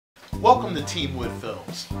Welcome to Teamwood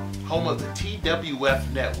Films, home of the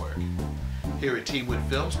TWF network. Here at Teamwood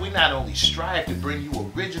Films, we not only strive to bring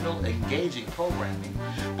you original, engaging programming,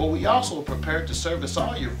 but we also are prepared to service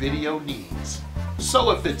all your video needs. So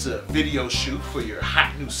if it's a video shoot for your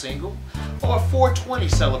hot new single, or a 420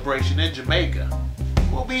 celebration in Jamaica,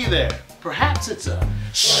 we'll be there. Perhaps it's a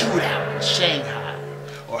shootout in Shanghai,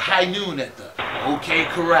 or high noon at the OK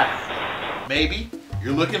Corral. Maybe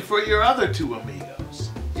you're looking for your other two amigos.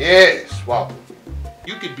 Yes, well,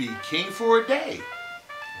 you could be king for a day.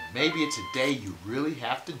 Maybe it's a day you really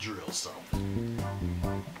have to drill something.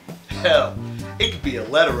 Hell, it could be a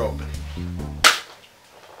letter opening.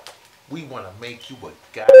 We want to make you a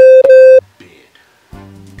goddamn bid.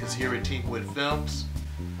 Because here at Teamwood Films,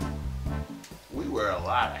 we wear a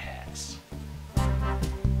lot of hats.